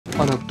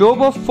On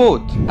October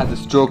 4th, at the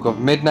stroke of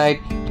midnight,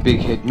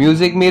 Big Hit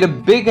Music made a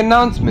big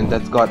announcement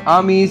that's got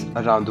armies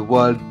around the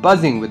world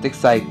buzzing with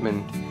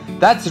excitement.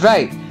 That's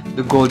right,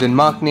 the golden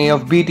maknae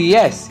of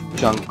BTS,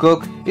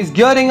 Jungkook, is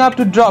gearing up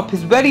to drop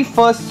his very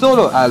first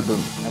solo album,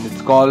 and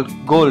it's called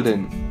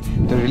Golden.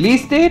 The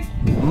release date?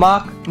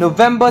 Mark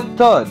November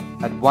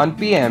 3rd at 1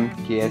 PM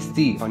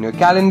KST on your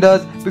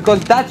calendars,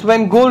 because that's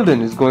when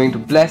Golden is going to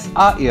bless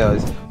our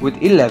ears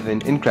with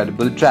 11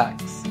 incredible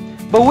tracks.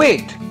 But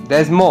wait,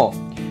 there's more.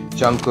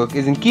 Jungkook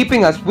isn't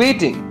keeping us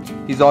waiting.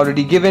 He's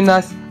already given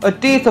us a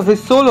taste of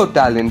his solo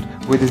talent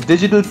with his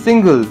digital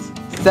singles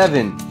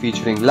 7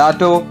 featuring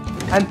Lato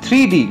and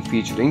 3D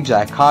featuring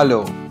Jack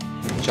Harlow.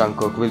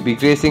 Jungkook will be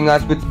gracing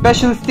us with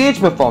special stage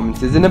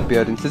performances and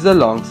appearances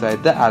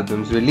alongside the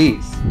album's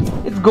release.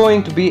 It's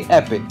going to be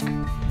epic.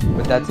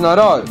 But that's not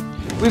all.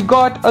 We've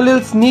got a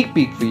little sneak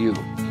peek for you.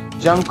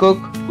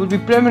 Jungkook will be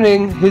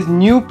premiering his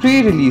new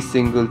pre-release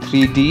single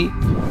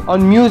 3D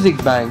on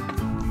Music Bank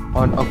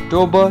on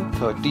October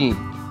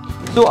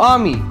 13th. So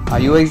ARMY, are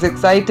you as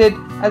excited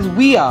as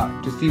we are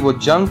to see what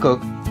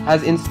Jungkook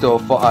has in store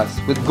for us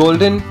with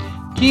Golden?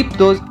 Keep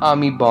those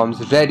ARMY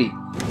bombs ready,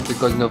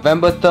 because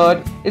November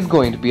 3rd is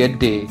going to be a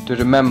day to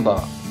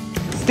remember.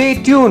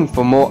 Stay tuned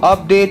for more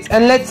updates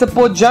and let's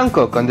support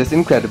Jungkook on this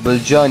incredible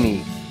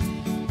journey.